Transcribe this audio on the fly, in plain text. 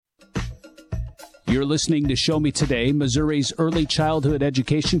You're listening to Show Me Today. Missouri's early childhood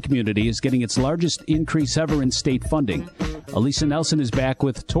education community is getting its largest increase ever in state funding. Elisa Nelson is back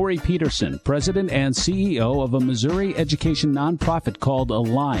with Tori Peterson, president and CEO of a Missouri education nonprofit called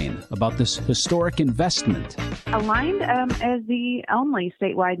Align, about this historic investment. Align is the only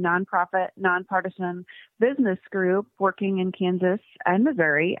statewide nonprofit, nonpartisan business group working in Kansas and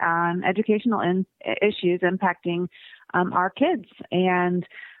Missouri on educational issues impacting our kids. And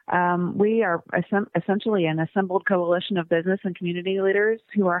we are essentially an assembled coalition of business and community leaders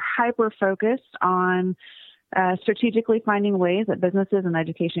who are hyper-focused on strategically finding ways that businesses and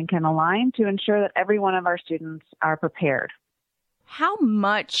education can align to ensure that every one of our students are prepared. How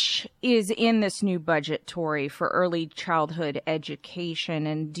much is in this new budget, Tori, for early childhood education,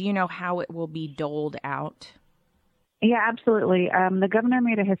 and do you know how it will be doled out? Yeah, absolutely. The governor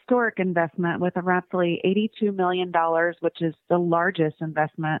made a historic investment with a roughly $82 million, which is the largest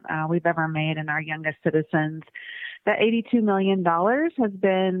investment we've ever made in our youngest citizens. That $82 million has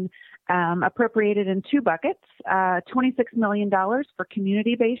been appropriated in two buckets, $26 million for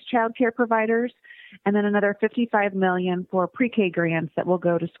community-based child care providers, and then another $55 million for pre-K grants that will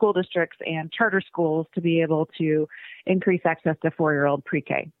go to school districts and charter schools to be able to increase access to 4-year-old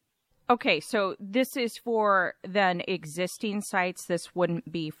pre-K. Okay, so this is for then existing sites. This wouldn't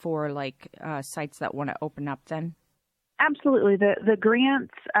be for sites that want to open up then? Absolutely. The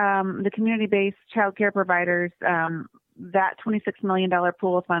grants, the community-based child care providers, that $26 million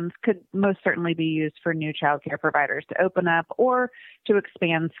pool of funds could most certainly be used for new child care providers to open up or to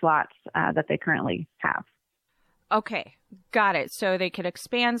expand slots that they currently have. Okay, got it. So they could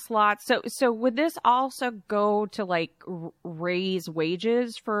expand slots. So would this also go to raise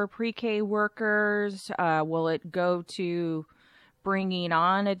wages for pre-K workers? Will it go to bringing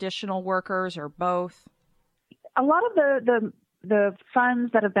on additional workers or both? A lot of the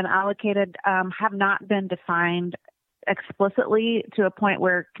funds that have been allocated have not been defined explicitly to a point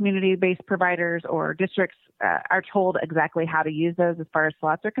where community-based providers or districts are told exactly how to use those as far as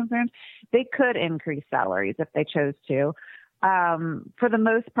slots are concerned. They could increase salaries if they chose to. For the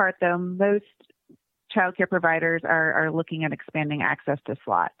most part, though, most child care providers are looking at expanding access to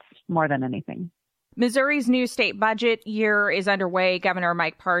slots more than anything. Missouri's new state budget year is underway. Governor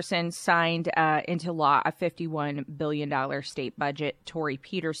Mike Parson signed into law a $51 billion state budget. Tori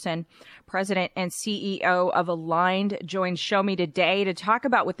Peterson, president and CEO of Aligned, joins Show Me Today to talk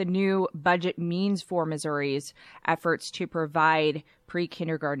about what the new budget means for Missouri's efforts to provide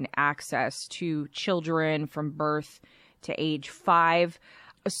pre-kindergarten access to children from birth to age 5.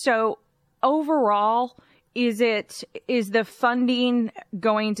 So overall, is the funding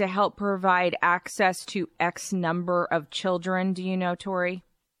going to help provide access to X number of children? Do you know, Tori?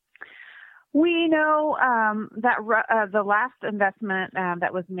 We know that the last investment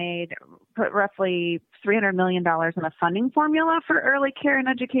that was made put roughly $300 million in a funding formula for early care and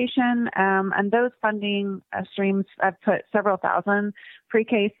education. And those funding streams have put several thousand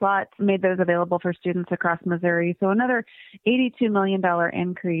pre-K slots, made those available for students across Missouri. So another $82 million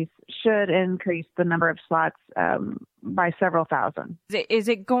increase should increase the number of slots by several thousand. Is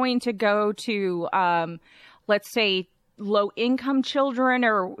it going to go to, let's say, low-income children,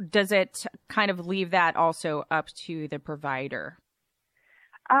 or does it kind of leave that also up to the provider?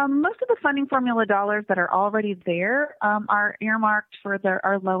 Most of the funding formula dollars that are already there are earmarked for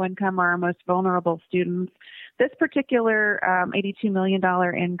our low-income or our most vulnerable students. This particular $82 million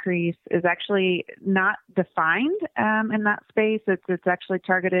increase is actually not defined in that space. It's actually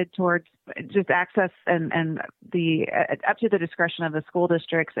targeted towards just access and the up to the discretion of the school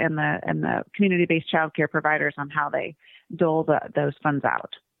districts and the community-based child care providers on how they dole those funds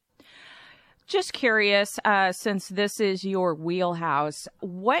out. Just curious, since this is your wheelhouse,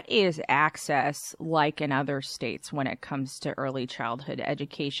 what is access like in other states when it comes to early childhood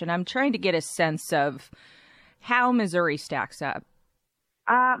education? I'm trying to get a sense of how Missouri stacks up.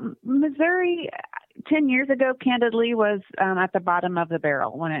 Missouri, 10 years ago, candidly, was at the bottom of the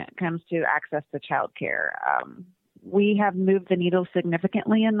barrel when it comes to access to child care. We have moved the needle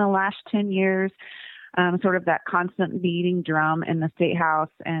significantly in the last 10 years, sort of that constant beating drum in the State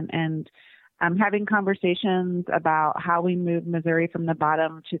House and having conversations about how we move Missouri from the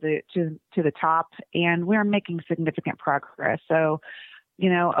bottom to the top, and we're making significant progress. So,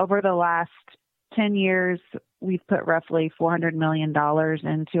 over the last 10 years, we've put roughly $400 million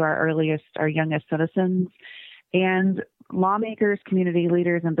into our youngest citizens, and lawmakers, community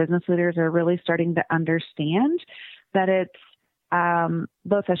leaders, and business leaders are really starting to understand that it's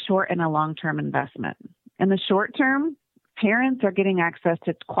both a short and a long-term investment. In the short term, parents are getting access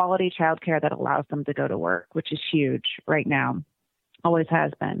to quality childcare that allows them to go to work, which is huge right now. always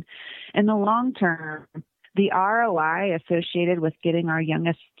has been. In the long term, the ROI associated with getting our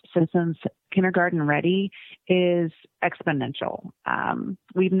youngest citizens kindergarten ready is exponential.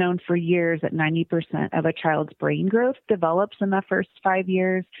 We've known for years that 90% of a child's brain growth develops in the first 5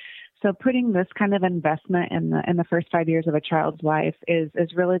 years. So putting this kind of investment in the first 5 years of a child's life is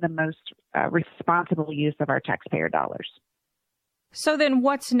really the most responsible use of our taxpayer dollars. So then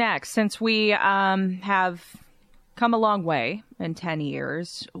what's next? Since we have come a long way in 10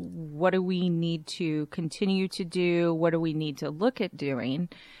 years, what do we need to continue to do? What do we need to look at doing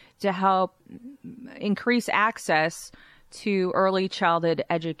to help increase access to early childhood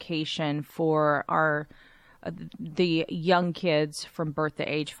education for the young kids from birth to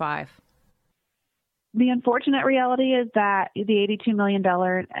age 5? The unfortunate reality is that the $82 million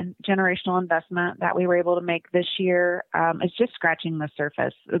generational investment that we were able to make this year is just scratching the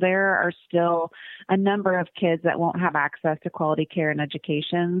surface. There are still a number of kids that won't have access to quality care and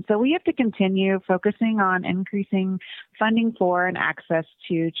education. So we have to continue focusing on increasing funding for and access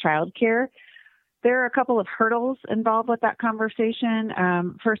to childcare. There are a couple of hurdles involved with that conversation.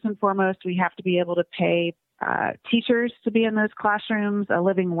 First and foremost, we have to be able to pay teachers to be in those classrooms a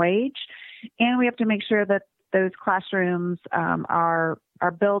living wage. And we have to make sure that those classrooms are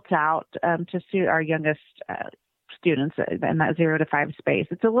built out to suit our youngest students in that 0 to 5 space.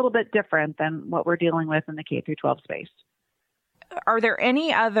 It's a little bit different than what we're dealing with in the K through 12 space. Are there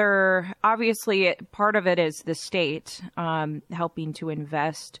any other, obviously part of it is the state helping to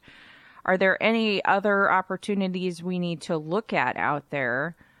invest. Are there any other opportunities we need to look at out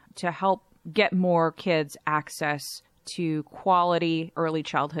there to help get more kids access to quality early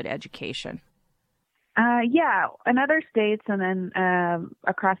childhood education? In other states and then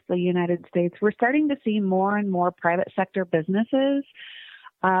across the United States, we're starting to see more and more private sector businesses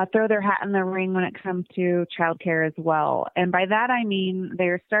throw their hat in the ring when it comes to childcare as well. And by that, I mean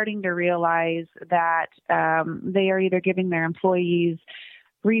they're starting to realize that they are either giving their employees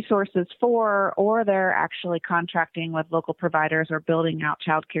resources for, or they're actually contracting with local providers or building out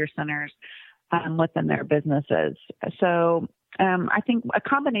childcare centers within their businesses. So I think a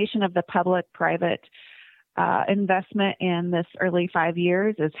combination of the public-private investment in this early 5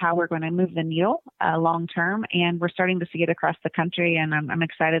 years is how we're going to move the needle long term, and we're starting to see it across the country. And I'm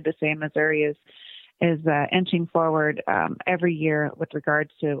excited to say Missouri is inching forward every year with regards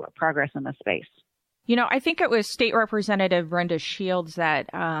to progress in this space. You know, I think it was State Representative Brenda Shields that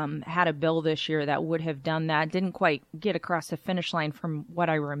had a bill this year that would have done that. Didn't quite get across the finish line from what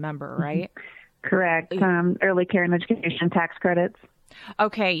I remember, right? Correct. Early care and education tax credits.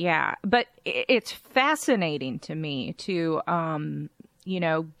 Okay, yeah. But it's fascinating to me to,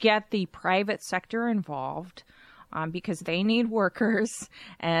 get the private sector involved because they need workers.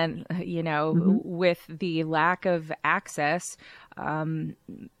 And, with the lack of access,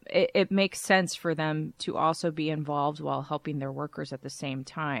 it makes sense for them to also be involved while helping their workers at the same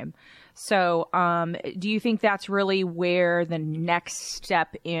time. So do you think that's really where the next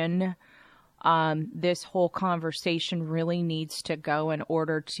step in this whole conversation really needs to go in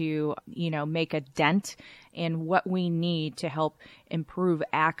order to, make a dent in what we need to help improve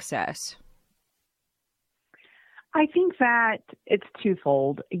access? I think that it's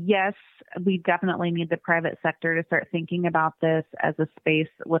twofold. Yes, we definitely need the private sector to start thinking about this as a space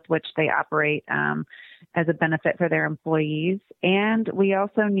with which they operate as a benefit for their employees. And we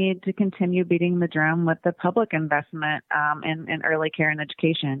also need to continue beating the drum with the public investment in early care and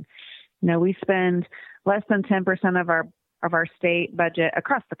education. We spend less than 10% of our state budget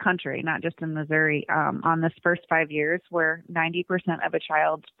across the country, not just in Missouri, on this first 5 years where 90% of a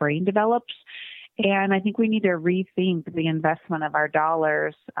child's brain develops. And I think we need to rethink the investment of our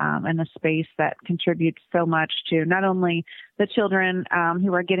dollars in a space that contributes so much to not only the children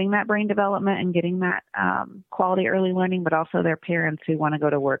who are getting that brain development and getting that quality early learning, but also their parents who want to go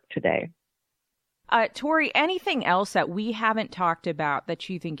to work today. Tori, anything else that we haven't talked about that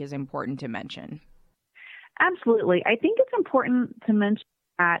you think is important to mention? Absolutely. I think it's important to mention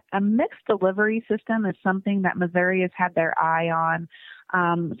that a mixed delivery system is something that Missouri has had their eye on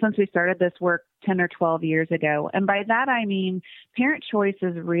since we started this work 10 or 12 years ago. And by that, I mean parent choice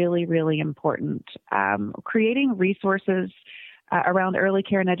is really, really important. Creating resources around early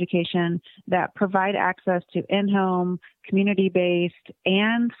care and education that provide access to in-home, community-based,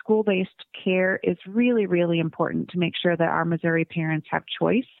 and school-based care is really, really important to make sure that our Missouri parents have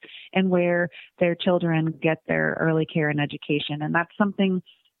choice in where their children get their early care and education. And that's something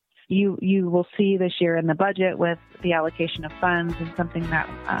you will see this year in the budget with the allocation of funds, and something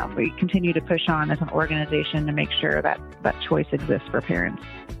that we continue to push on as an organization to make sure that that choice exists for parents.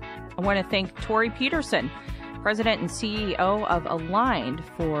 I want to thank Tori Peterson, President and CEO of Aligned,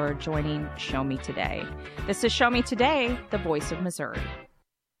 for joining Show Me Today. This is Show Me Today, the voice of Missouri.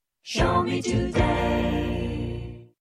 Show me today.